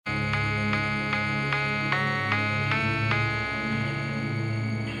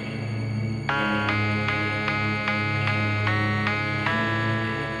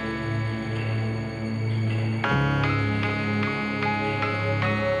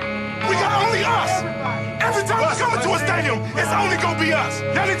us. Every time we come into a stadium, it's only gonna be us.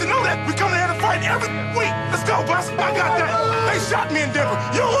 Y'all need to know that. We come here to fight every week. Let's go, boss. I got that. They shot me in Denver.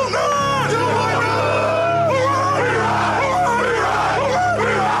 You will not. You will not.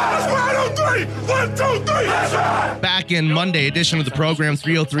 Let's ride on three. 1, 2, 3. Let's ride. Back in Monday edition of the program,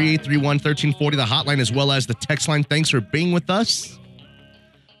 303-831-1340, the hotline as well as the text line. Thanks for being with us.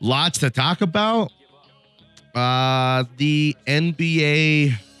 Lots to talk about. The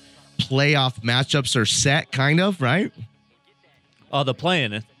NBA playoff matchups are set, kind of, right? Oh, the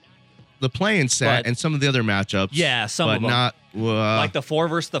play-in. The play-in set and some of the other matchups. Yeah, some of them. But not... like the 4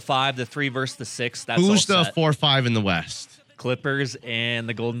 versus the 5, the 3 versus the 6. That's who's all the set. 4-5 in the West? Clippers and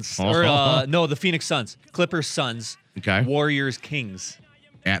the Golden... Oh. the Phoenix Suns. Clippers, Suns. Okay. Warriors, Kings.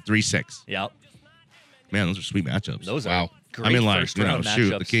 At 3-6. Yep. Man, those are sweet matchups. Those are great I mean, like, first-round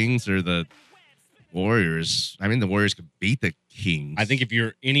shoot, matchups. the Kings or the Warriors. I mean, the Warriors could beat the Kings. I think if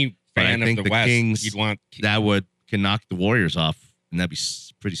you're any fan of the West, Kings, you'd want... that can knock the Warriors off, and that'd be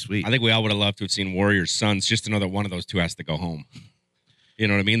pretty sweet. I think we all would have loved to have seen Warriors, Suns, just to know that one of those two has to go home. You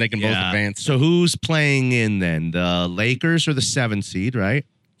know what I mean? They can both advance. So who's playing in then? The Lakers are the 7 seed, right?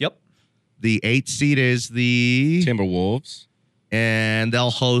 Yep. The 8 seed is the... Timberwolves. And they'll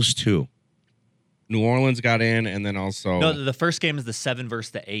host who? New Orleans got in, and then also... No, the first game is the 7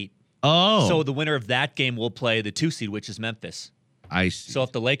 versus the 8. Oh. So the winner of that game will play the 2 seed, which is Memphis. I see. So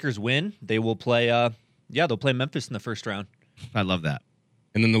if the Lakers win, they will play... they'll play Memphis in the first round. I love that.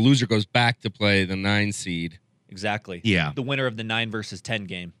 And then the loser goes back to play the 9 seed. Exactly. Yeah. The winner of the 9 versus 10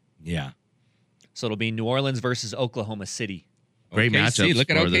 game. Yeah. So it'll be New Orleans versus Oklahoma City. Great matchup. Look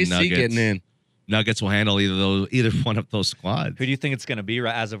at for the OKC Nuggets. getting in. Nuggets will handle either one of those squads. Who do you think it's going to be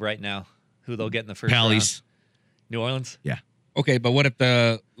as of right now? Who they'll get in the first round? Pellies. New Orleans? Yeah. Okay, but what if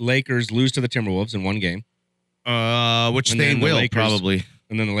the Lakers lose to the Timberwolves in one game? Which And they then the will, Lakers- probably.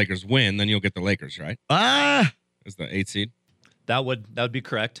 And then the Lakers win, then you'll get the Lakers, right? As the 8 seed. That would be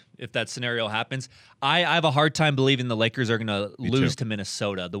correct if that scenario happens. I have a hard time believing the Lakers are going to lose to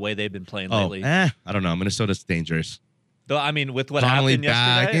Minnesota the way they've been playing lately. I don't know. Minnesota's dangerous. Though, I mean, with what Connolly happened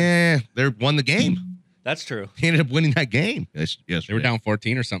back. yesterday. They won the game. That's true. He ended up winning that game. Yes, They were down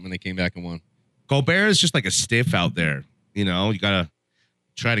 14 or something. They came back and won. Gobert is just like a stiff out there. You know, you got to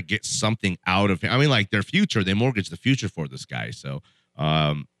try to get something out of him. I mean, like their future, they mortgaged the future for this guy. So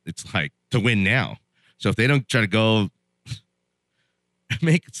it's like to win now. So if they don't try to go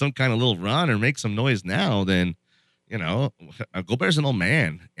make some kind of little run or make some noise now, then, you know, Gobert's an old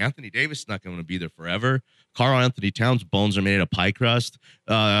man. Anthony Davis is not going to be there forever. Karl Anthony Towns' bones are made out of pie crust.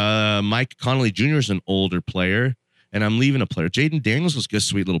 Mike Conley Jr. is an older player, and I'm leaving a player. Jaden Daniels was a good,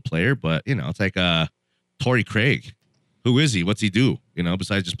 sweet little player, but, you know, it's like Torrey Craig. Who is he? What's he do? You know,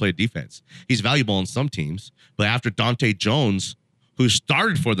 besides just play defense. He's valuable on some teams, but after Dante Jones, who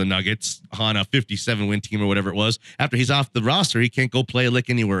started for the Nuggets on a 57-win team or whatever it was, after he's off the roster, he can't go play a lick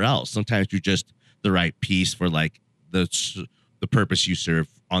anywhere else. Sometimes you're just the right piece for, like, the purpose you serve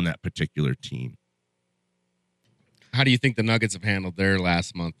on that particular team. How do you think the Nuggets have handled their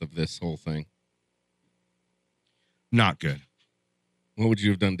last month of this whole thing? Not good. What would you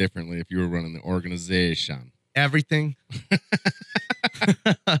have done differently if you were running the organization? Everything.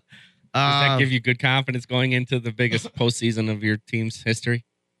 Does that give you good confidence going into the biggest postseason of your team's history?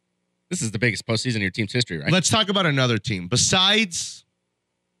 This is the biggest postseason of your team's history, right? Let's talk about another team. Let's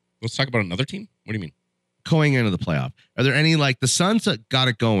talk about another team? What do you mean? Going into the playoff. Are there any, like, the Suns that got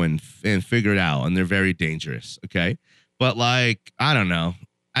it going and figured it out, and they're very dangerous, okay? But, like, I don't know.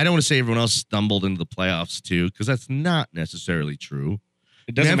 I don't want to say everyone else stumbled into the playoffs, too, because that's not necessarily true.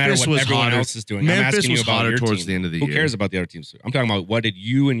 It doesn't matter what everyone else is doing. Memphis I'm asking you was about hotter your towards team. the end of the Who year. cares about the other teams? I'm talking about what did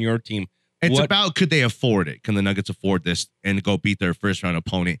you and your team... It's about could they afford it? Can the Nuggets afford this and go beat their first-round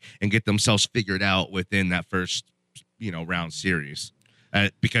opponent and get themselves figured out within that first, round series?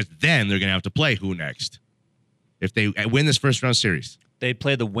 Because then they're going to have to play who next if they win this first-round series. They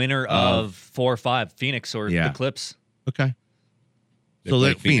play the winner of 4 or 5, Phoenix or the Clips. Okay. So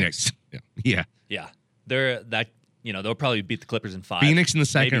they're Phoenix. Yeah. Yeah. They'll probably beat the Clippers in 5. Phoenix in the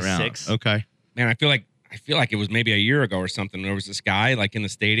second maybe round. 6. Okay. Man, I feel like it was maybe a year ago or something. There was this guy like in the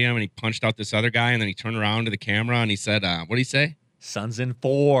stadium and he punched out this other guy and then he turned around to the camera and he said, what did he say? Suns in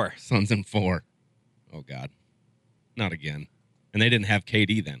 4. Suns in 4. Oh, God. Not again. And they didn't have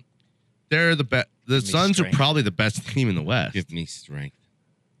KD then. They're the best. The Suns are probably the best team in the West. Give me strength.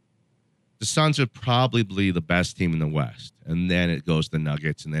 The Suns are probably the best team in the West. And then it goes the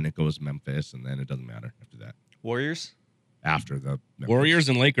Nuggets, and then it goes Memphis, and then it doesn't matter after that. Warriors? After the Memphis. Warriors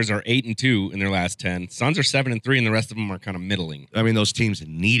and Lakers are 8-2 in their last 10. Suns are 7-3, and the rest of them are kind of middling. I mean, those teams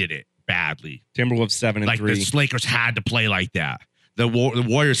needed it badly. Timberwolves 7-3. Like the Lakers had to play like that. the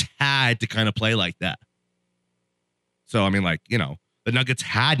Warriors had to kind of play like that. So I mean, like, you know, the Nuggets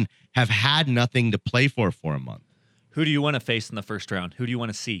have had nothing to play for a month. Who do you want to face in the first round? Who do you want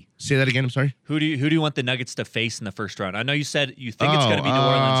to see? Say that again. I'm sorry. Who do you want the Nuggets to face in the first round? I know you said you think it's going to be New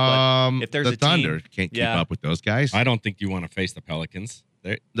Orleans, but if there's the a Thunder team, can't keep up with those guys. I don't think you want to face the Pelicans.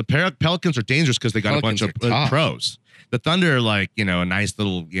 The Pelicans are dangerous because they got a bunch of pros. The Thunder are like, you know, a nice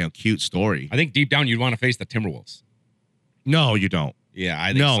little, you know, cute story. I think deep down you'd want to face the Timberwolves. No, you don't. Yeah,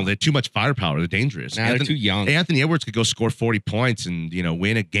 I think so. They're too much firepower. They're dangerous. They're too young. Anthony Edwards could go score 40 points and, you know,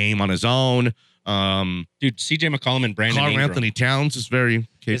 win a game on his own. Dude, CJ McCollum and Brandon Karl Ingram. Anthony Towns is very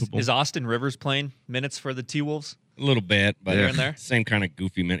capable. Is Austin Rivers playing minutes for the T-Wolves? A little bit, but Here and there? Same kind of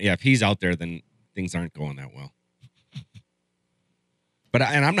goofy minute. Yeah, if he's out there, then things aren't going that well. But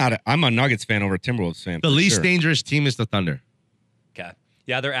I'm a Nuggets fan over a Timberwolves fan. The least dangerous team is the Thunder. Okay.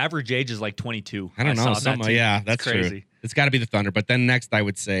 Yeah, their average age is like 22. I don't know. That's crazy. True. It's got to be the Thunder. But then next, I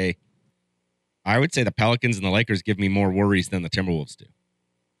would say the Pelicans and the Lakers give me more worries than the Timberwolves do.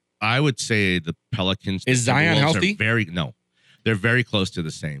 I would say the Pelicans. Is Zion healthy? They're very close to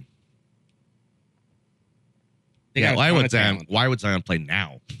the same. Why would Zion play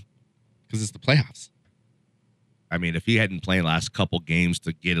now? Because it's the playoffs. I mean, if he hadn't played last couple games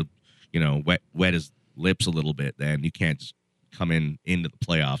to get wet his lips a little bit, then you can't just come into the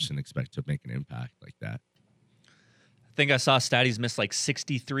playoffs and expect to make an impact like that. I think I saw Statty's missed like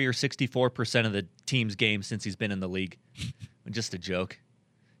 63 or 64% of the team's games since he's been in the league. Just a joke.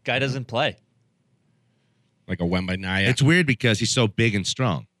 Guy doesn't play. Like a Wembanyama. It's weird because he's so big and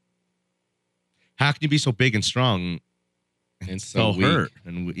strong. How can you be so big and strong and so hurt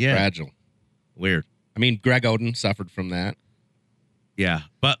and fragile? Weird. I mean, Greg Oden suffered from that. Yeah,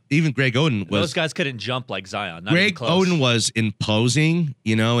 but even Greg Oden those guys couldn't jump like Zion. Greg Oden was imposing,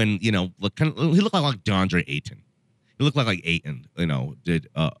 you know, and he looked like DeAndre Ayton. He looked like Ayton, you know, did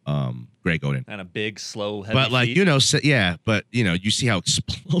Greg Oden. And a big, slow, heavy but like feet. you know, but you know, you see how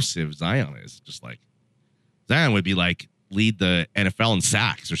explosive Zion is. Just like Zion would be like lead the NFL in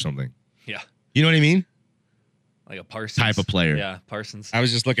sacks or something. Yeah, you know what I mean? Like a Parsons type of player. Yeah, Parsons. I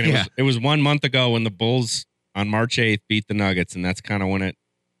was just looking. It was 1 month ago when the Bulls on March 8th beat the Nuggets, and that's kind of when it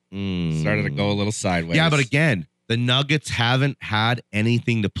started to go a little sideways. Yeah, but again, the Nuggets haven't had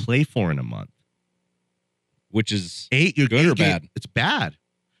anything to play for in a month. Which is good or bad? It's bad,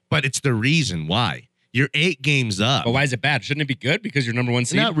 but it's the reason why. You're 8 games up. But why is it bad? Shouldn't it be good because you're number 1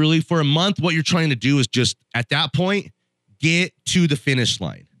 seed? Not really. For a month, what you're trying to do is just, at that point, get to the finish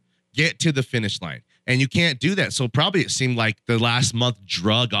line. Get to the finish line. And you can't do that. So probably it seemed like the last month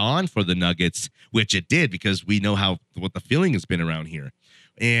drug on for the Nuggets, which it did because we know what the feeling has been around here.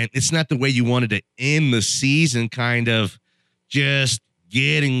 And it's not the way you wanted to end the season, kind of just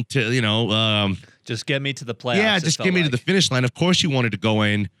getting to, you know. Just get me to the playoffs. Yeah, just get me to the finish line. Of course you wanted to go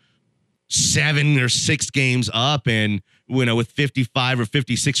in 7 or 6 games up and, you know, with 55 or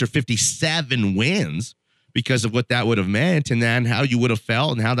 56 or 57 wins because of what that would have meant and then how you would have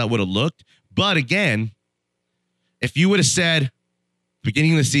felt and how that would have looked. But again, if you would have said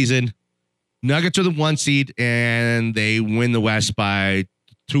beginning of the season, Nuggets are the 1 seed and they win the West by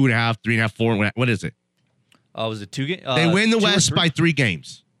 2.5, 3.5, 4. What is it? Was it 2 games? They win the West by 3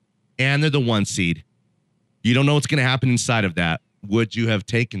 games and they're the 1 seed. You don't know what's going to happen inside of that. Would you have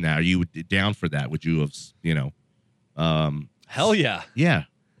taken that? Are you down for that? Would you have, you know? Hell yeah. Yeah.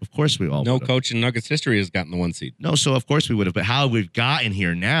 Of course we all No would've. coach in Nuggets history has gotten the 1 seed. No, so of course we would have. But how we've gotten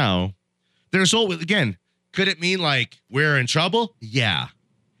here now, there's always, again, could it mean like we're in trouble? Yeah.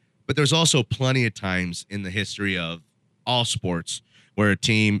 But there's also plenty of times in the history of all sports where a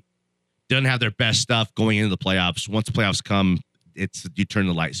team doesn't have their best stuff going into the playoffs. Once the playoffs come, you turn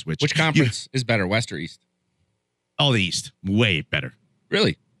the light switch. Which conference is better, West or East? Oh, the East. Way better.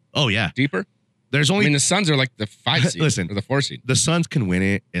 Really? Oh, yeah. Deeper? There's only. I mean, the Suns are like the 5 seed. Listen, or the 4 seed. The Suns can win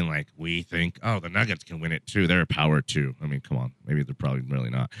it, and like we think, oh, the Nuggets can win it too. They're a power too. I mean, come on. Maybe they're probably really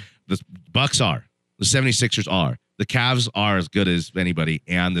not. The Bucks are. The 76ers are. The Cavs are as good as anybody,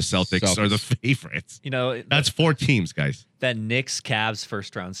 and the Celtics are the favorites. You know, that's 4 teams, guys. That Knicks-Cavs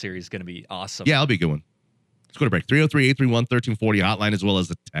first-round series is going to be awesome. Yeah, it'll be a good one. Let's go to break. 303-831-1340 hotline as well as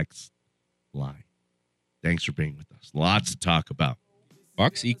the text line. Thanks for being with us. Lots to talk about.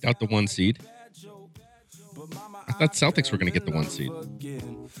 Bucks eked out the 1 seed. I thought Celtics were going to get the 1 seed.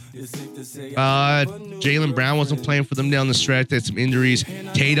 Jaylen Brown wasn't playing for them down the stretch. They had some injuries.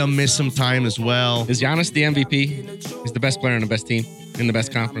 Tatum missed some time as well. Is Giannis the MVP? He's the best player on the best team in the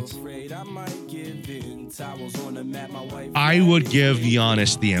best conference. I would give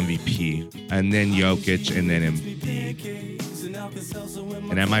Giannis the MVP, and then Jokic, and then Embiid.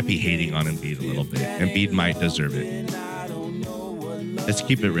 And I might be hating on Embiid a little bit. Embiid might deserve it. Let's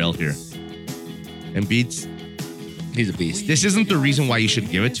keep it real here. Embiid's He's a beast. This isn't the reason why you should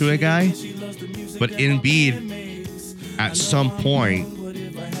give it to a guy, but Embiid at some point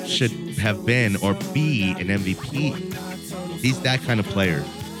should have been or be an MVP. He's that kind of player.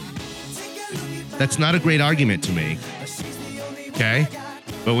 That's not a great argument to make. Okay?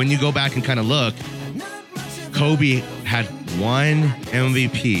 But when you go back and kind of look, Kobe had 1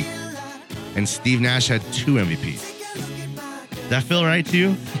 MVP and Steve Nash had 2 MVPs. Does that feel right to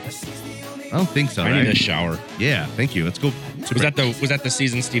you? I don't think so. I right? need a shower. Yeah, thank you. Let's go. Was that the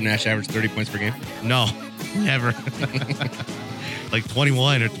season Steve Nash averaged 30 points per game? No, never. Like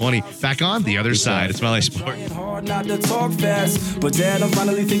 21 or 20. Back on the other side. It's my sport. Hard not to talk fast, but Dad, I'm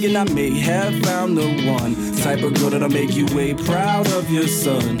finally thinking I may have found the one type of girl that'll make you way proud of your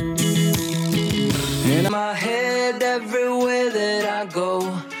son. In my head, everywhere that I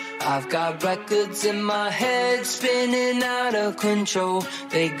go, I've got records in my head spinning out of control.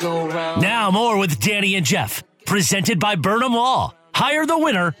 They go round. Now more with Danny and Jeff, presented by Burnham Law. Hire the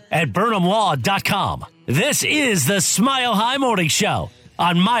winner at BurnhamLaw.com. This is the Smile High Morning Show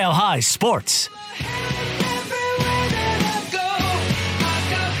on Mile High Sports.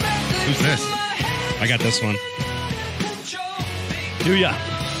 Who's this? I got this one. Do ya?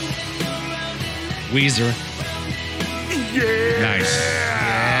 Weezer. Nice.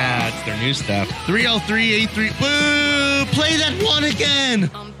 Yeah, it's their new stuff. 30383. Boo! Play that one again.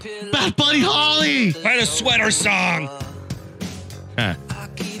 Bad Buddy Holly. Play the sweater song. Huh.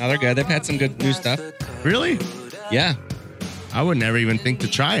 Oh, they're good. They've had some good new stuff. Really? Yeah. I would never even think to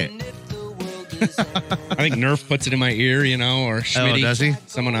try it. I think Nerf puts it in my ear, or Schmitty. does he?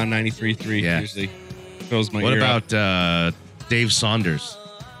 Someone on 93.3 Yeah. usually fills my What ear up. about Dave Saunders?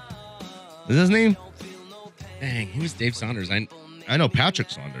 Is his name? Dang, who's Dave Saunders? I know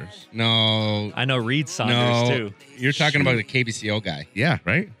Patrick Saunders. No. I know Reed Saunders, No. too. You're talking about the KBCO guy. Yeah,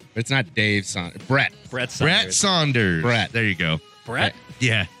 right? But it's not Dave Saunders. Brett. Brett Saunders. Brett Saunders. Brett. There you go. Brett?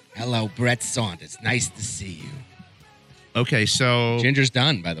 Yeah. Hello, Brett Saunders. Nice to see you. Okay, so Ginger's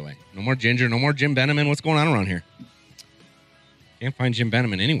done, by the way. No more Ginger. No more Jim Beneman. What's going on around here? Can't find Jim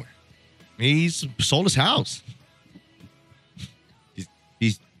Beneman anywhere. he's sold his house.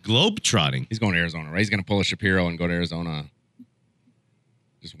 He's globe-trotting. He's going to Arizona, right? He's going to pull a Shapiro and go to Arizona.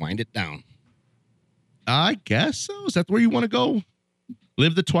 Just wind it down. I guess so. Is that where you want to go?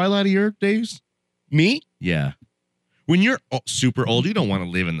 Live the twilight of your days? Me? Yeah. When you're super old, you don't want to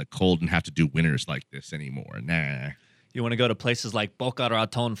live in the cold and have to do winters like this anymore. Nah. You want to go to places like Boca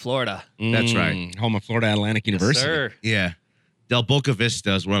Raton, Florida. That's right. Home of Florida Atlantic University. Yes, sir. Yeah. Del Boca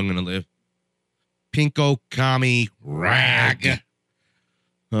Vista is where I'm going to live. Pinko Kami Rag.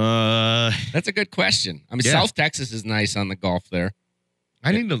 That's a good question. I mean, Yeah. South Texas is nice on the Gulf there.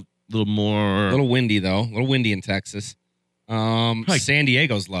 I need a little more. A little windy, though. A little windy in Texas. San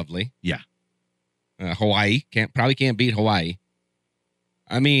Diego's lovely. Yeah. Hawaii. Probably can't beat Hawaii.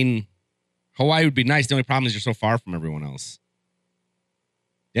 I mean, Hawaii would be nice. The only problem is you're so far from everyone else.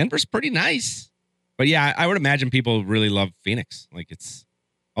 Denver's pretty nice. But yeah, I would imagine people really love Phoenix.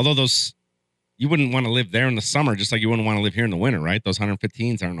 Although you wouldn't want to live there in the summer, just like you wouldn't want to live here in the winter, right? Those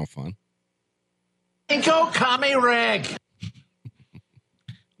 115s aren't no fun. Go Kami Rag.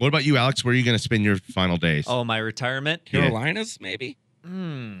 What about you, Alex? Where are you going to spend your final days? Oh, my retirement? Carolinas, maybe?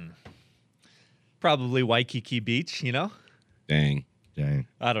 Probably Waikiki Beach, Dang.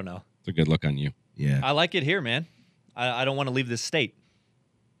 I don't know. It's a good look on you. Yeah. I like it here, man. I don't want to leave this state.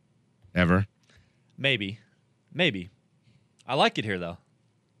 Ever? Maybe. I like it here, though.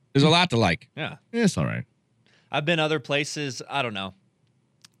 There's a lot to like. Yeah. Yeah, it's all right. I've been other places. I don't know.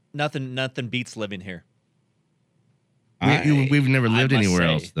 Nothing beats living here. We've never I lived must anywhere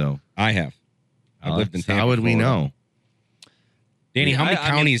say. else, though. I have. I've lived in Tampa. How would we Florida. know? Danny, how many I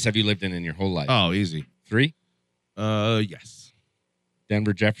mean- counties have you lived in your whole life? Oh, easy. 3? Yes.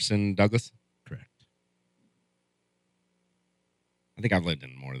 Denver, Jefferson, Douglas? Correct. I think I've lived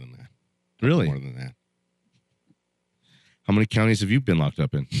in more than that. Really? More than that. How many counties have you been locked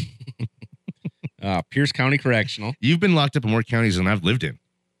up in? Pierce County Correctional. You've been locked up in more counties than I've lived in.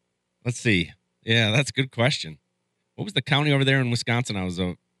 Let's see. Yeah, that's a good question. What was the county over there in Wisconsin? I was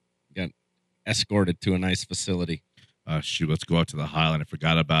got escorted to a nice facility. Shoot, let's go out to the Highland. I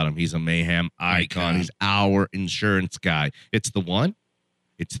forgot about him. He's a mayhem icon. Icon. He's our insurance guy. It's the one.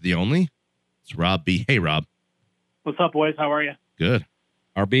 It's the only. It's Rob B. Hey, Rob. What's up, boys? How are you? Good.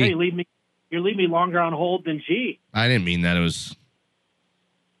 RB. Hey, you leave me longer on hold than G. I didn't mean that. It was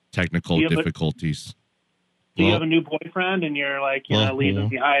technical Do you have a- difficulties. Do you Well- have a new boyfriend and you're like, Well, leaving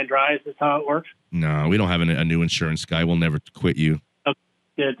me high and dry? Is this how it works? No, we don't have a new insurance guy. We'll never quit you.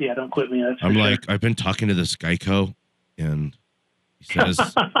 Yeah, don't quit me. That's for I'm sure. like, I've been talking to this Geico, and He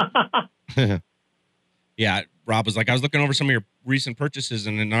says, Yeah, Rob was like, I was looking over some of your recent purchases,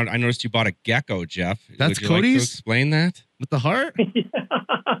 and then I noticed you bought a gecko, Jeff. That's Would you like to Cody's? explain that? with the heart?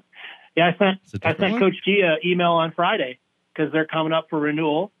 Yeah, It's a I different sent one? Coach G an email on Friday because they're coming up for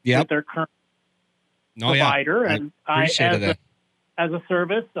renewal Yep. with their current No, provider, yeah. and I appreciated that. as a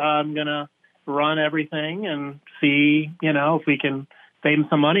service, I'm gonna run everything and see, if we can save them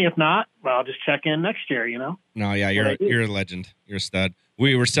some money. If not, well, I'll just check in next year. No, yeah, What I do. you're a legend. You're a stud.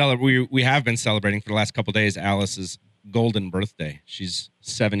 We have been celebrating for the last couple of days Alice's golden birthday. She's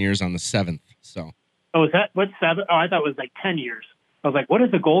 7 years on the 7th. So Oh, is that what's 7? Oh, I thought it was like 10 years. I was like, what is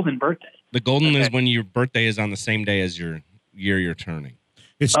a golden birthday? the golden is Okay. when your birthday is on the same day as your year you're turning.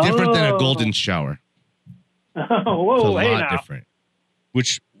 It's different than a Oh. golden shower. Oh, It's a whoa, hey lot now. different.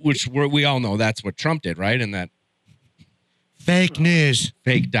 Which we all know that's what Trump did, right? In that Fake news.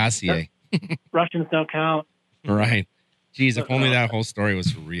 fake dossier. Russians don't count. Right. Jeez, if only that whole story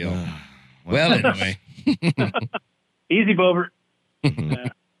was real. Well, anyway. Easy, Bobert.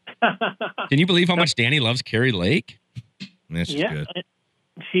 Can you believe how much Danny loves Carrie Lake? That's just Yeah, good.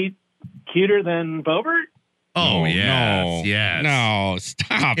 she cuter than Bobert. Oh, No, yes. no, Yes. No,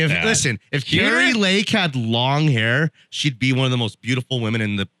 stop that. Listen, if Cuter? Carrie Lake had long hair, she'd be one of the most beautiful women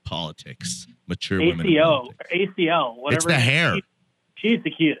in the politics. Mature women. in ACO, politics. ACL, whatever. It's the hair. She's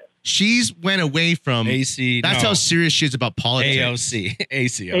the cutest. She's went away from. AC. That's no. how serious she is about politics. AOC.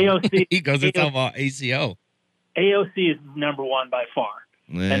 ACO. AOC. He goes, it's all about ACO. AOC is number one by far.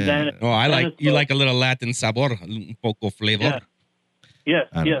 And then, Oh, I then like it's you the- like a little Latin sabor, un poco flavor. Yeah. Yes,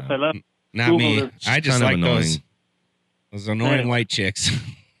 I don't yes, know. I love. Not Google me. this. I just kind of like annoying. those annoying Anyway. white chicks.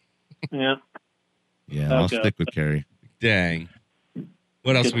 Yeah, Yeah, I'll Okay. stick with Carrie. Dang.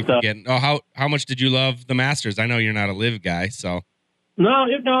 What else Good we stuff. forgetting? Oh, how much did you love the Masters? I know you're not a live guy, so no,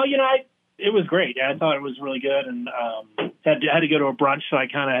 it was great. I thought it was really good, and had to go to a brunch, so I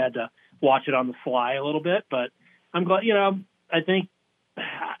kind of had to watch it on the fly a little bit. But I'm glad. I think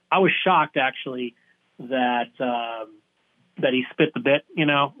I was shocked actually that he spit the bit.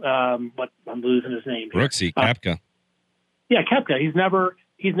 What I'm losing his name. here. Brooksy, Koepka. Yeah, Koepka.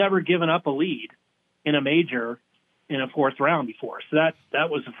 He's never given up a lead in a major in a fourth round before. So that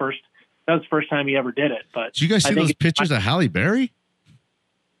was the first time he ever did it. But Did you guys I see think those pictures of Halle Berry?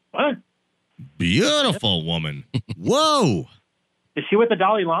 What? Beautiful woman. Whoa. Is she with the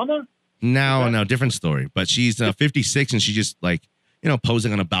Dalai Lama? No, different story. But she's 56 and she's just like,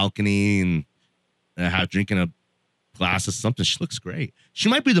 posing on a balcony and drinking a glass of something. She looks great. She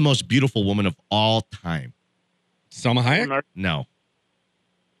might be the most beautiful woman of all time. Selma Hayek? No. What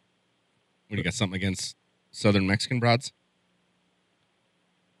do you got? Something against Southern Mexican broads?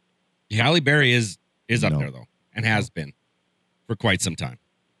 Halle Berry is up No. there though, and has been for quite some time.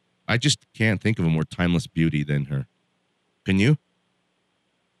 I just can't think of a more timeless beauty than her. Can you?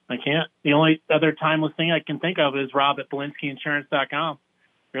 I can't. The only other timeless thing I can think of is Rob at BelinskyInsurance.com.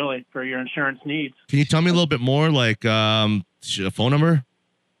 Really, for your insurance needs. Can you tell me a little bit more, like a phone number?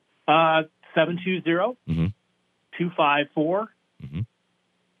 720 Mhm. 254 Mhm.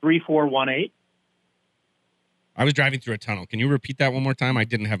 3418. I was driving through a tunnel. Can you repeat that one more time? I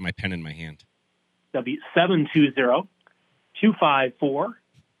didn't have my pen in my hand. 720 254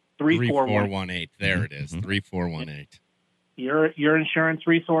 3418. 3418. There it is. Mhm. 3418. Your insurance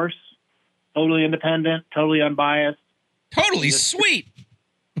resource, totally independent, totally unbiased, Totally sweet.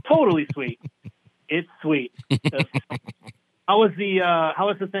 totally sweet. It's sweet. How was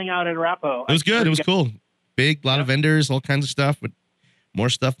the thing out at Arapahoe? It was good. It was cool. Big, lot of vendors, all kinds of stuff, but more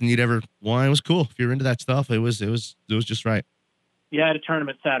stuff than you'd ever want. It was cool. If you're into that stuff, it was just right. Yeah, I had a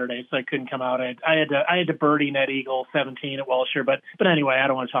tournament Saturday, so I couldn't come out. I had to birdie net eagle 17 at Welsher, but anyway, I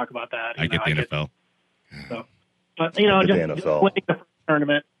don't want to talk about that. I get the NFL. But I get just the NFL. playing the first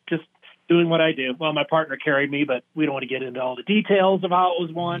tournament, just doing what I do. Well, my partner carried me, but we don't want to get into all the details of how it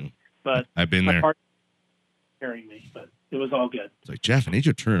was won. But I've been my there. partner carried me, but it was all good. It's like, Jeff, I need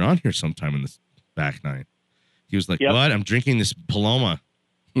you to turn it on here sometime in this back nine. He was like, Yep. what? I'm drinking this Paloma.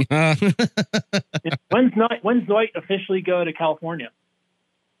 When's Noit officially go to California?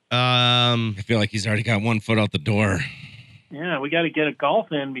 Um, I feel like he's already got one foot out the door. Yeah, we got to get a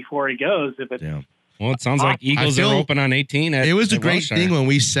golf in before he goes. If it's yeah. Well, it sounds like Eagles feel- are open on 18. It was a at great Wilshire. thing when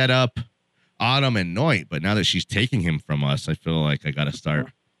we set up Autumn and Noit, but now that she's taking him from us, I feel like I got to start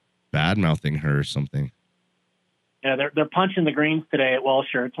bad mouthing her or something. Yeah, they're punching the greens today at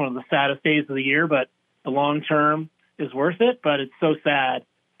Welsher. It's one of the saddest days of the year, but the long term is worth it. But it's so sad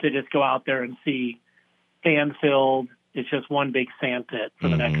to just go out there and see sand filled. It's just one big sand pit for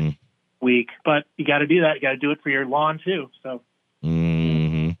the next Mhm. week. But you got to do that. You got to do it for your lawn too. So,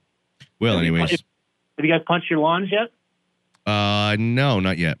 Mhm. Well, Have you anyways, have you guys punched your lawns yet? No,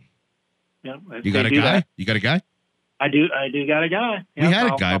 not yet. Yeah, You got a guy? that. You got a guy? I do got a guy. We had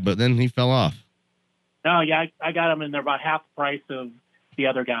a guy, but then he fell off. No, yeah, I got him, and they're about half the price of the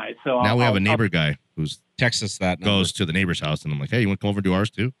other guys. So Now we have a neighbor guy who's Text us that number. goes to the neighbor's house, and I'm like, hey, you want to come over and do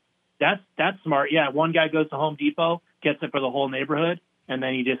ours too? That's smart. Yeah, one guy goes to Home Depot, gets it for the whole neighborhood, and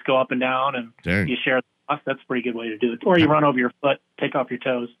then you just go up and down and Dang. you share the cost. That's a pretty good way to do it. Or you run over your foot, take off your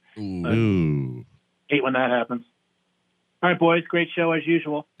toes. Ooh. Hate when that happens. All right, boys. Great show as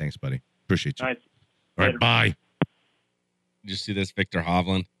usual. Thanks, buddy. Appreciate you. All right. All Later. right, bye. Did you see this, Victor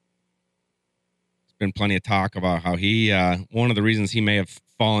Hovland? There's been plenty of talk about how he, one of the reasons he may have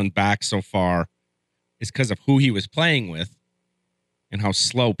fallen back so far is because of who he was playing with and how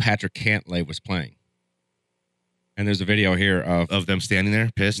slow Patrick Cantlay was playing. And there's a video here Of them standing there,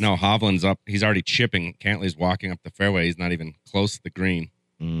 pissed? no, Hovland's up. He's already chipping. Cantlay's walking up the fairway. He's not even close to the green.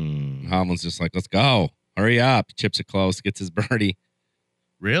 And Hovland's just like, let's go. Hurry up. Chips it close, gets his birdie.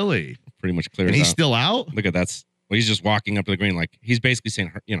 Really? Pretty much clears And he's out. still out? Look at that. Well, he's just walking up to the green. Like, he's basically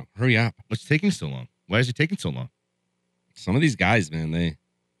saying, hurry up. What's taking so long? Why is he taking so long? Some of these guys, man,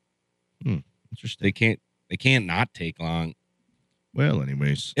 Interesting. they can't not take long. Well,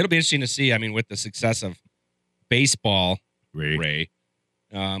 anyways. It'll be interesting to see. I mean, with the success of baseball, Ray,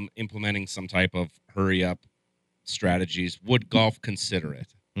 implementing some type of hurry up strategies, would golf consider it?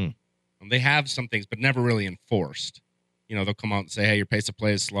 They have some things, but never really enforced. They'll come out and say, hey, your pace of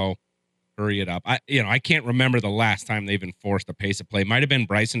play is slow. Hurry it up. I can't remember the last time they've enforced a pace of play. Might have been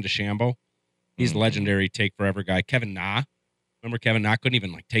Bryson DeChambeau. He's a legendary take forever guy. Kevin Na. Remember Kevin Na couldn't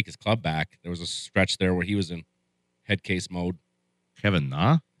even take his club back. There was a stretch there where he was in head case mode. Kevin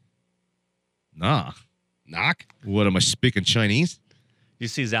Na? Nah. Knock? What, am I speaking Chinese? You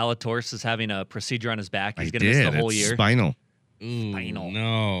see Zalatoris is having a procedure on his back. He's I going to miss did. the whole It's year. spinal. Ooh, Spinal.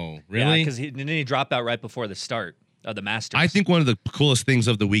 no. Yeah, Really? because didn't he drop out right before the start of the Masters? I think one of the coolest things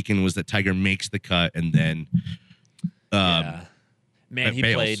of the weekend was that Tiger makes the cut and then Yeah. Man, he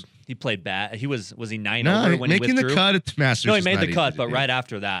fails. played bad. He was he 9 no, over when he making withdrew? the cut at Masters. No, he is made not the easy cut, to but do. right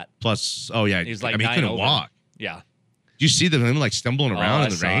after that, Plus, he was like he 9 couldn't over. walk. Yeah. Do you see him like stumbling around I in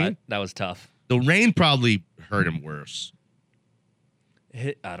the saw rain? it. That was tough. The rain probably hurt him worse.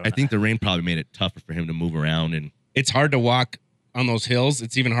 I don't know. I think the rain probably made it tougher for him to move around. And It's hard to walk on those hills.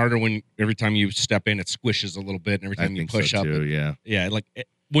 It's even harder when every time you step in, it squishes a little bit. And every I time you think push so up, too, yeah.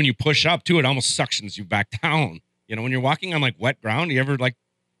 When you push up too, it almost suctions you back down. When you're walking on like wet ground, you ever like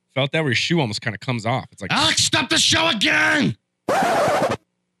felt that where your shoe almost kind of comes off? It's like, Alex, stop the show again!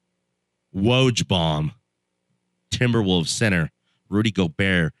 Woj bomb. Timberwolves center Rudy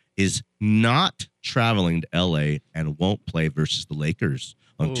Gobert is not traveling to LA and won't play versus the Lakers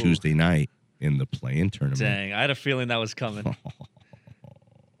on Ooh. Tuesday night in the play-in tournament. Dang, I had a feeling that was coming.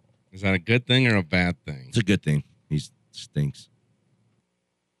 is that a good thing or a bad thing? It's a good thing. He stinks.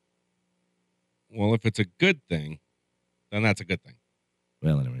 Well, if it's a good thing, then that's a good thing.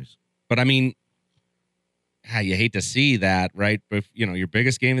 Well, anyways. But I mean, you hate to see that, right? But if, your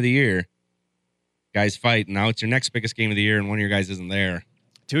biggest game of the year, guys fight. Now it's your next biggest game of the year, and one of your guys isn't there.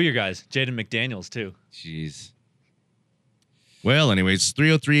 Two of your guys, Jaden McDaniels, too. Jeez. Well, anyways,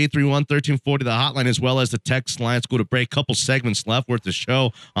 303-831-1340, the hotline, as well as the text line. Let's go to break. Couple segments left worth the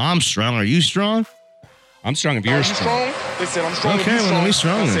show. I'm strong. Are you strong? I'm strong if you're strong. They said I'm strong. Okay, well, then we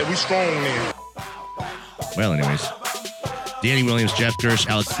strong I then. said we strong then. Well, anyways. Danny Williams, Jeff Gersh,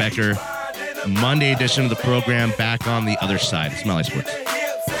 Alex Becker. Monday edition of the program back on the other side. Smell like sports.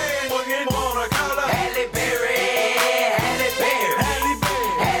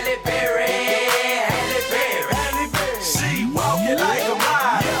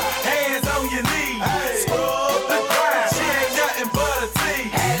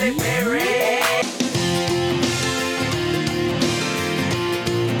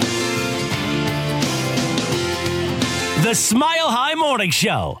 The Smile High Morning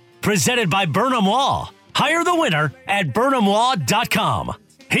Show, presented by Burnham Law. Hire the winner at BurnhamLaw.com.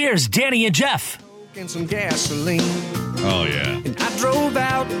 Here's Danny and Jeff. And some gasoline. Oh, yeah. And I drove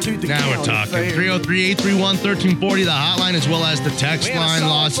out to the Now we're county talking. fair. 303-831-1340, the hotline, as well as the text When I line. saw her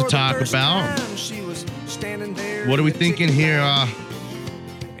Lots to for the talk first about. time, she was standing there What are we in the thinking ticket here?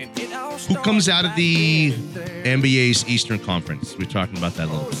 and it all Who comes started out of the right then and there. NBA's Eastern Conference? We're talking about that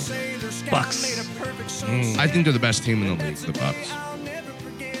a little bit. Say the sky Bucks. made a perfect sunset. I think they're the best team in the league, the Bucks. I'll never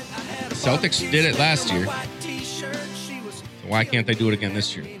forget I had a Celtics did it last year. white t-shirt. She was So why can't they do it again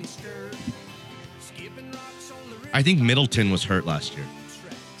this year? in skirt, skipping rocks on the river. I think Middleton was hurt last year.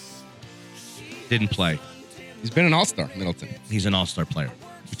 Didn't play. He's been an all-star, Middleton. He's an all-star player.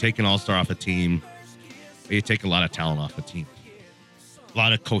 You take an all-star off a team, you take a lot of talent off a team. A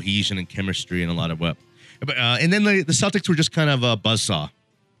lot of cohesion and chemistry and a lot of what. But, and then the Celtics were just kind of a buzzsaw.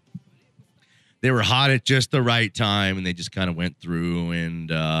 They were hot at just the right time, and they just kind of went through. And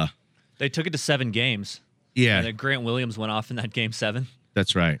They took it to 7 games. yeah, And then Grant Williams went off in that game 7.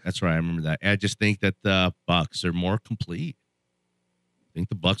 that's right. That's right. I remember that. I just think that the Bucks are more complete. I think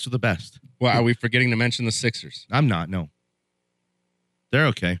the Bucks are the best. Well, are we forgetting to mention the Sixers? I'm not. No, they're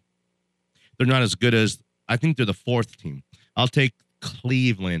okay. They're not as good as I think they're the 4th team. I'll take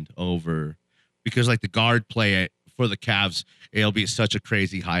Cleveland over because like the guard play for the Cavs, it'll be such a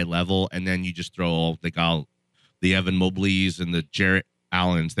crazy high level, and then you just throw they got the Evan Mobleys and the Jarrett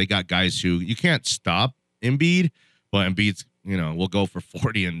Allens. They got guys who you can't stop Embiid, but Embiid's will go for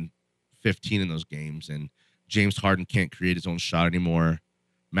 40 and 15 in those games, and James Harden can't create his own shot anymore.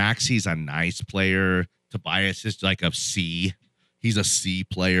 Maxi's a nice player. Tobias is like a C. He's a C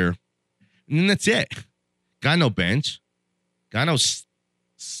player. And then that's it. Got no bench. Got no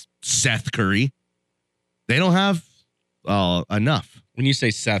Seth Curry. They don't have enough. When you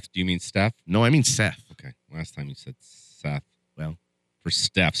say Seth, do you mean Steph? No, I mean Seth. Okay. Last time you said Seth. Well, For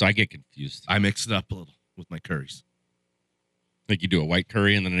Steph. So I get confused. I mixed it up a little with my curries. Like you do a white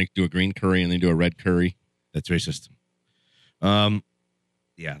curry and then you do a green curry and then you do a red curry. That's racist.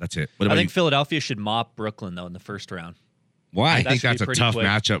 Yeah, that's it. What I about think you? Philadelphia should mop Brooklyn, though, in the first round. Why? I that think should be that's a pretty tough quick.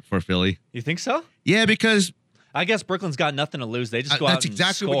 matchup for Philly. You think so? Yeah, because I guess Brooklyn's got nothing to lose. They just go out that's and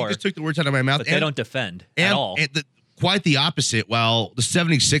exactly score, what you just took the words out of my mouth. but they don't defend at all. And quite the opposite. While the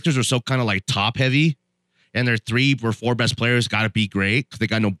 76ers are so kind of like top heavy, and their 3 or 4 best players got to be great because they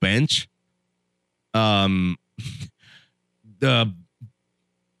got no bench. The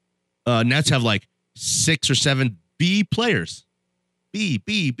Nets have like 6 or 7 B players.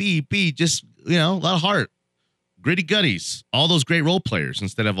 B. Just, a lot of heart. Gritty gutties. All those great role players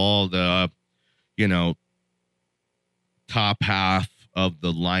instead of all the, top half of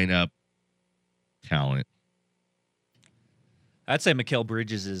the lineup talent. I'd say Mikal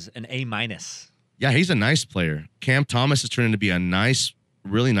Bridges is an A-. Yeah, he's a nice player. Cam Thomas is turning to be a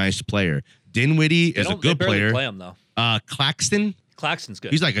really nice player. Dinwiddie is a good they barely player. play him, though. Claxton, Claxton's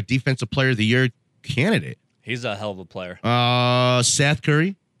good. he's like a defensive player of the year candidate. He's a hell of a player. Seth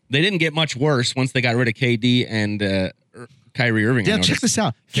Curry. They didn't get much worse once they got rid of KD and Kyrie Irving. Yeah, check this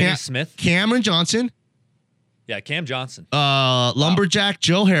out. Finney Smith. Cameron Johnson. Yeah, Cam Johnson. Lumberjack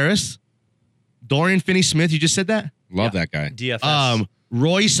Joe Harris. Dorian Finney-Smith. You just said that? Love that guy. DFS.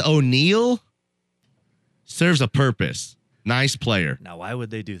 Royce O'Neal serves a purpose. Nice player. Now, why would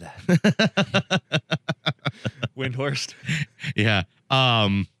they do that? Windhorst. Yeah.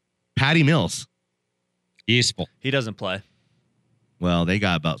 Patty Mills. Useful. He doesn't play. Well, they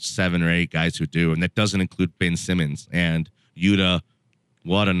got about 7 or 8 guys who do, and that doesn't include Ben Simmons and Yuta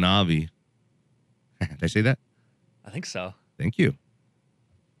Watanabe. Did I say that? I think so. Thank you.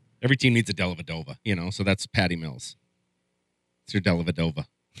 Every team needs a Dellavedova, so that's Patty Mills. It's your Dellavedova.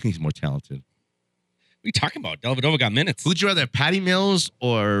 He's more talented. What are you talking about? Dellavedova got minutes. Who'd you rather, Patty Mills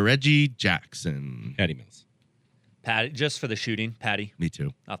or Reggie Jackson? Patty Mills. Patty, just for the shooting. Patty Me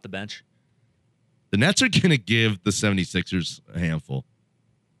too. off the bench. The Nets are going to give the 76ers a handful.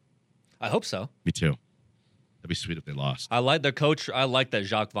 I hope so. Me too. That'd be sweet if they lost. I like their coach. I like that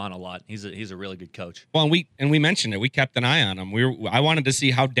Jacques Vaughn a lot. He's a really good coach. Well, and we mentioned it. We kept an eye on him. I wanted to see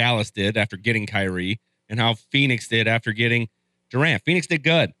how Dallas did after getting Kyrie and how Phoenix did after getting Durant. Phoenix did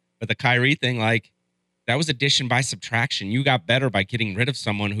good, but the Kyrie thing, that was addition by subtraction. You got better by getting rid of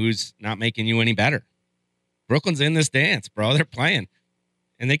someone who's not making you any better. Brooklyn's in this dance, bro. They're playing,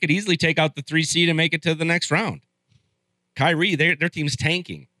 and they could easily take out the 3 seed and make it to the next round. Kyrie, their team's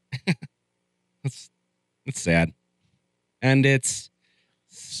tanking. It's sad. And it's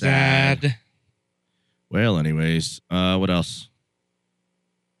sad. Well, anyways, what else?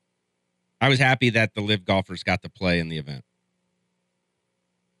 I was happy that the live golfers got to play in the event.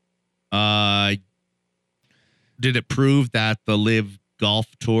 Did it prove that the live golf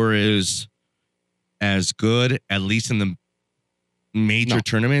tour is as good, at least in the major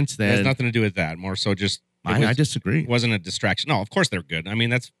tournaments? It has nothing to do with that. More so just I disagree. It wasn't a distraction. No, of course they're good. I mean,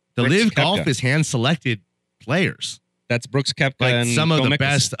 that's The Brooks live Koepka. golf is hand-selected players. That's Brooks Koepka Like and some of Phil the Mickelson.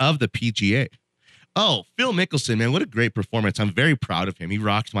 best of the PGA. Oh, Phil Mickelson, man, what a great performance. I'm very proud of him. He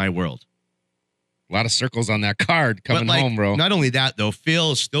rocked my world. A lot of circles on that card coming But, home, bro. Not only that, though,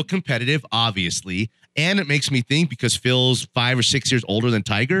 Phil is still competitive, obviously. And it makes me think, because Phil's 5 or 6 years older than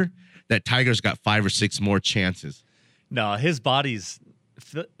Tiger, that Tiger's got 5 or 6 more chances. No,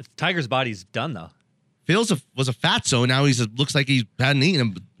 Tiger's body's done though. Phil's was a fatso. Now looks like he hadn't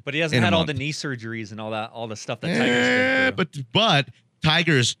eaten. But he hasn't In a had all month. the knee surgeries and all the stuff that Tiger's been through. But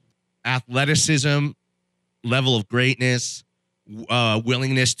Tiger's athleticism, level of greatness,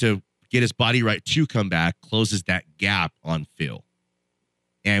 willingness to get his body right to come back, closes that gap on Phil,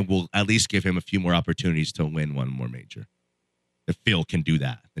 and will at least give him a few more opportunities to win one more major. If Phil can do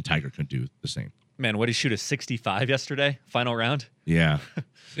that, then Tiger can do the same. Man, what did he shoot a 65 yesterday? Final round? Yeah.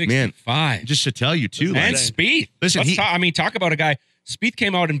 65. Man, just to tell you, too. And insane. Spieth. Listen, talk about a guy. Spieth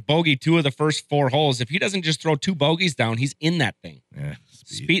came out and bogeyed 2 of the first 4 holes. If he doesn't just throw 2 bogeys down, he's in that thing. Yeah,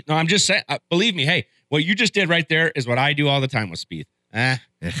 Spieth. No, I'm just saying. Believe me, hey, what you just did right there is what I do all the time with Spieth.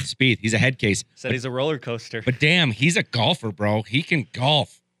 Spieth, he's a head case. Said he's a roller coaster. But damn, he's a golfer, bro. He can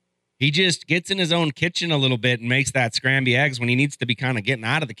golf. He just gets in his own kitchen a little bit and makes that scramby eggs when he needs to be kind of getting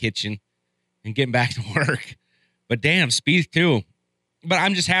out of the kitchen and getting back to work. But damn, Spieth too. But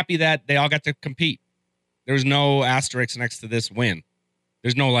I'm just happy that they all got to compete. There's no asterisk next to this win.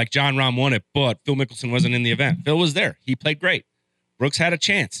 There's no like John Rahm won it, but Phil Mickelson wasn't in the event. Phil was there. He played great. Brooks had a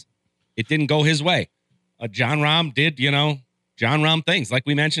chance. It didn't go his way. John Rahm did, John Rahm things like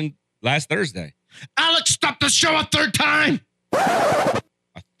we mentioned last Thursday. Alex, stop the show a third time. A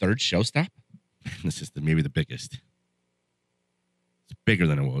third show stop? This is maybe the biggest. It's bigger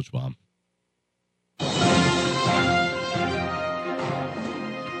than a Woj bomb.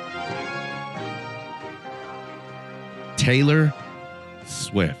 Taylor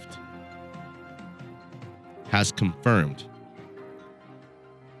Swift has confirmed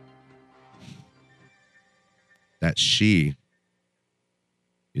that she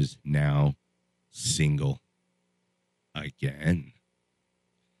is now single again.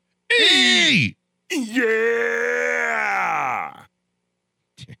 Hey! Yeah!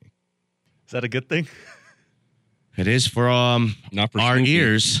 Is that a good thing? It is for Not for our Schmoopy.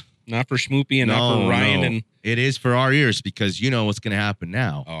 ears. Not for Schmoopy and not for Ryan. And it is for our ears because you know what's going to happen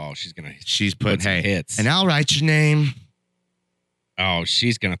now. oh, she's gonna Put some hits. and I'll write your name. Oh,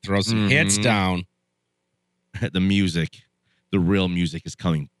 she's gonna throw some hits Mhm. down. The music, the real music is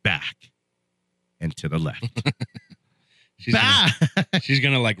coming back and to the left. She's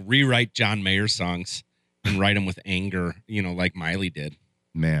gonna like rewrite John Mayer songs and write them with anger, like Miley did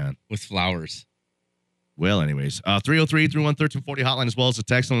Man. with Flowers. Well, anyways, 303-313-40 hotline as well as the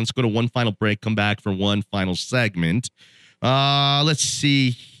text line. Let's go to one final break, come back for one final segment. Let's see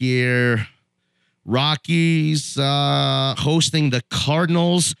here. Rockies hosting the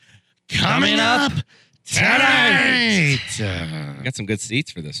Cardinals coming up tonight. Got some good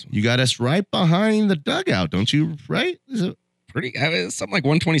seats for this one. You got us right behind the dugout, don't you? Right? Is it? It's something like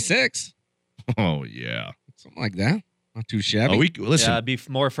 126, Oh, yeah. something like that. Not too shabby. Listen. Yeah, it'd be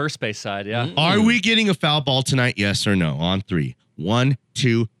more first base side, yeah. Are we getting a foul ball tonight? Yes or no? On 3. 1,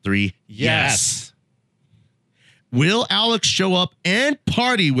 2, 3. Yes. Will Alex show up and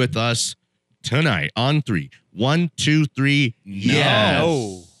party with us tonight? On 3. 1, 2, 3. Yes.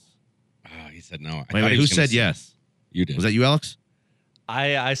 No. Oh, he said no. Wait, who said yes? You did. Was that you, Alex?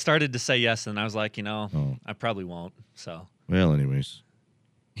 I started to say yes, and I was like, Oh. I probably won't. So Well, anyways.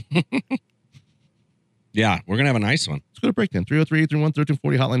 Yeah, we're gonna have a nice one. Let's go to break then. 303-313-40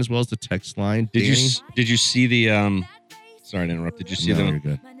 hotline as well as the text line. Did Danny? you see the Sorry to interrupt. Did you see No, the you're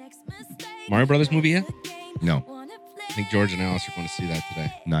good. Mario Brothers movie yet? No. I think George and Alice are going to see that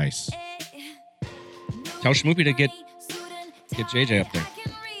today. Nice. Tell Schmoopy to get JJ up there.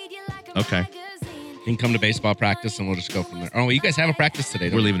 Okay. He can come to baseball practice and we'll just go from there. Oh, you guys have a practice today,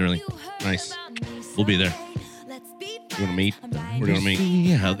 don't We're you? leaving early. Nice. We'll be there. You want to meet? We're going to meet. See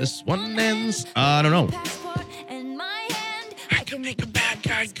how this one ends. I don't know. I can make a bad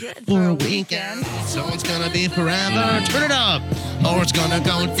guy good For a weekend, so it's gonna be forever. Turn it up, or it's gonna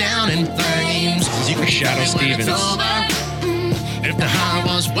go down in flames. You can Shadow tell me when it's Stevens. over, if the high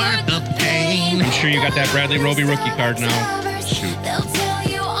was worth the pain. I'm sure you got that Bradley Roby rookie card now. Shoot. They'll tell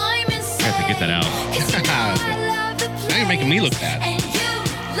you I'm insane. I have to get that out. Now you're making me look bad.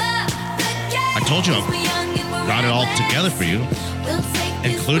 I told you I got it all together for you,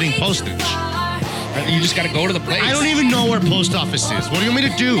 including postage. You just got to go to the place. I don't even know where post office is. What do you want me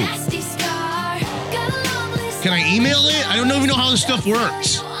to do? Can I email it? I don't even know how this stuff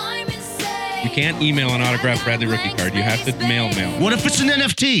works. You can't email an autographed Bradley rookie card. You have to mail it. What if it's an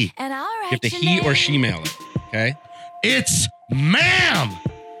NFT? You have to he or she mail it. Okay? It's ma'am.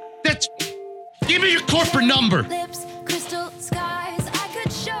 That's. Give me your corporate number.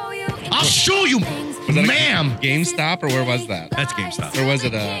 I'll show you, Was that ma'am. a GameStop or where was that? That's GameStop. Or was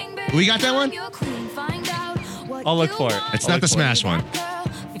it We got that one? I'll look for it. It's I'll not the look for it. Smash one.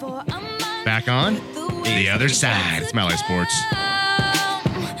 Back on the other side. It's Malay Sports.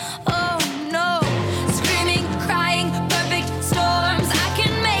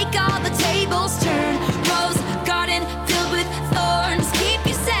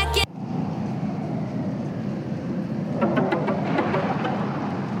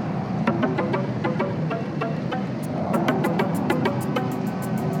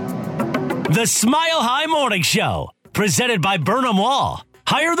 The Smile High Morning Show, presented by Burnham Law.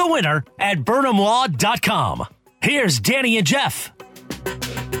 Hire the winner at BurnhamLaw.com. Here's Danny and Jeff. Blame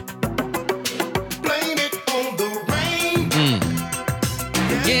it on the rain.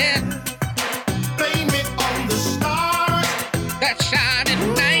 Yeah, Blame it on the stars. that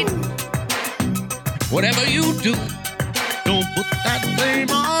shining night. Whatever you do, don't put that blame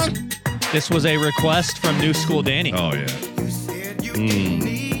on. This was a request from New School Danny. Oh, yeah.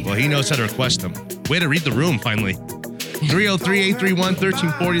 Well, he knows how to request them. Way to read the room, finally.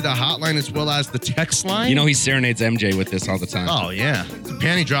 303-831-1340, the hotline as well as the text line. You know he serenades MJ with this all the time. Oh, yeah. It's a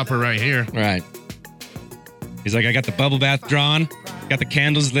panty dropper right here. Right. He's like, I got the bubble bath drawn, got the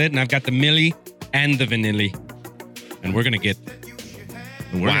candles lit, and I've got the Millie and the Vanilli. And we're going to get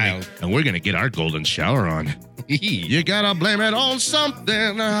And wild. we're gonna get our golden shower on. You gotta blame it on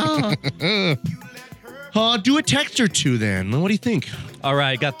something. Do a text or two then. What do you think? All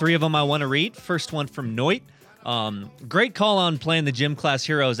right, got 3 of them I want to read. First one from Noit. Great call on playing the Gym Class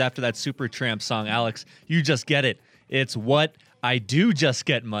Heroes after that Supertramp song, Alex. You just get it. It's what I do just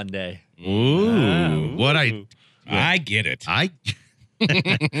get Monday. Ooh. What I get it.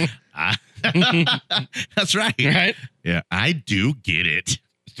 That's right. Right? Yeah, I do get it.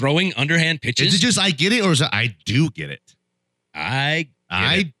 Throwing underhand Is pitches. it just I get it or is it I do get it? I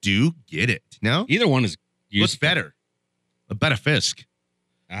do get it. No? Either one is What's useful. better? A better Fisk.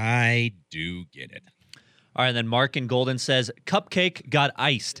 I do get it. All right, then Mark in Golden says, Cupcake got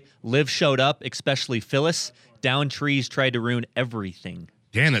iced. Liv showed up, especially Phyllis. Down trees tried to ruin everything.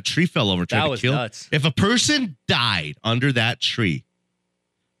 Damn, that tree fell over. Tried That to was kill. nuts. If a person died under that tree,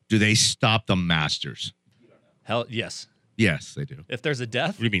 do they stop the Masters? Hell, yes. Yes, they do. If there's a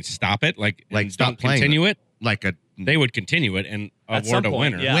death, What do you mean, stop it? Like Like, stop don't playing continue it? Like a They would continue it and At award some a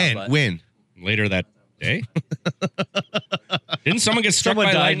point, winner yeah. win. later that day. Didn't someone get struck Someone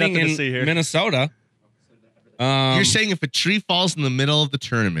by died, lightning nothing to in see here. Minnesota? You're saying if a tree falls in the middle of the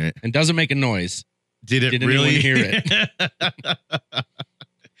tournament, And doesn't make a noise. did it Did really anyone hear it?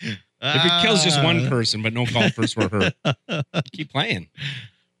 If it kills just one person, but no golfers were hurt, keep playing.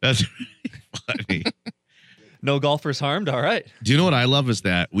 That's really funny. no golfers harmed. All right. Do you know what I love is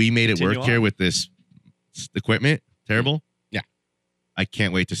that we made it Continue work on. here with this equipment. Terrible. Yeah. I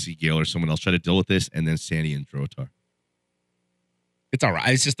can't wait to see Gail or someone else try to deal with this, and then Sandy and Drotar. It's all right.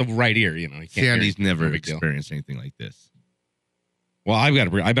 It's just the right ear, you know. You can't hear Sandy's it. never No big deal. experienced anything like this. Well, I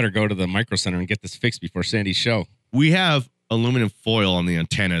better go to the Micro Center and get this fixed before Sandy's show. We have aluminum foil on the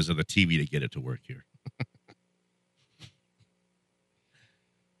antennas of the TV to get it to work here.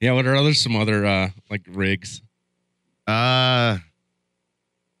 Yeah, what are some other like rigs? I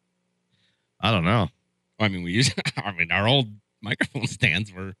don't know. I mean, we use. I mean, our old microphone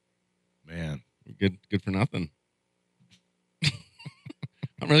stands were Man. good for nothing.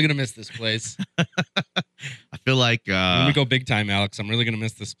 I'm really gonna miss this place. I feel like When we go big time, Alex, I'm really gonna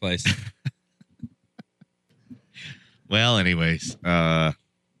miss this place. well, anyways, Are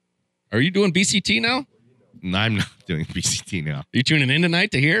you doing BCT now? I'm not doing BCT now. Are you tuning in tonight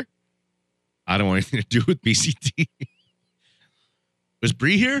to hear? I don't want anything to do with BCT. Was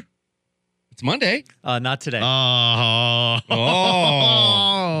Bree here? It's Monday. Not today. Oh.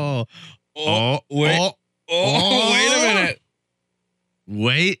 Wait. Wait a minute.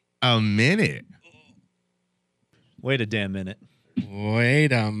 Wait a minute. Wait a damn minute.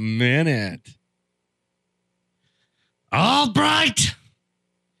 Wait a minute. All bright.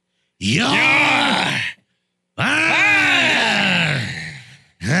 Yeah.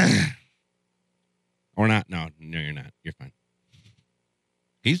 Or not? No, you're not. You're fine.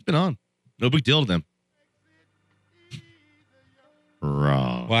 He's been on. No big deal to them.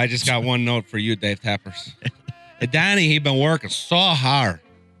 Wrong. Well, I just got one note for you, Dave Tappers. Danny, he been working so hard.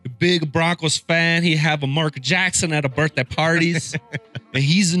 A big Broncos fan. He have a Mark Jackson at a birthday parties. And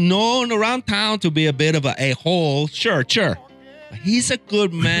he's known around town to be a bit of a a-hole. Sure. But he's a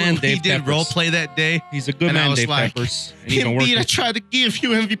good man, When Dave he did Peppers. role play that day. He's a good and I man, was Dave like, Peppers. And he's been Indeed, I working. tried to give you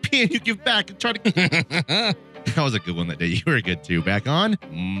MVP and you give back and try to. That was a good one that day. You were good too. Back on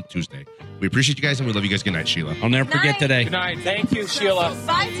Tuesday. We appreciate you guys and we love you guys. Good night, Sheila. I'll never forget today. Good night. Thank you, Sheila.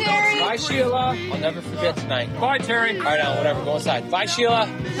 Bye, Terry. Bye, Sheila. I'll never forget tonight. Bye, Terry. All right, now, whatever. Go inside. Bye, Sheila.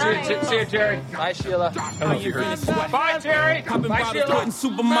 See you, Terry. Bye, Sheila. Bye, Terry. Bye, Sheila. Putting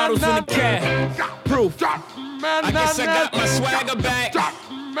supermodels in the cab. Proof. I guess I got my swagger back.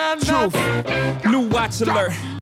 Truth. New watch alert.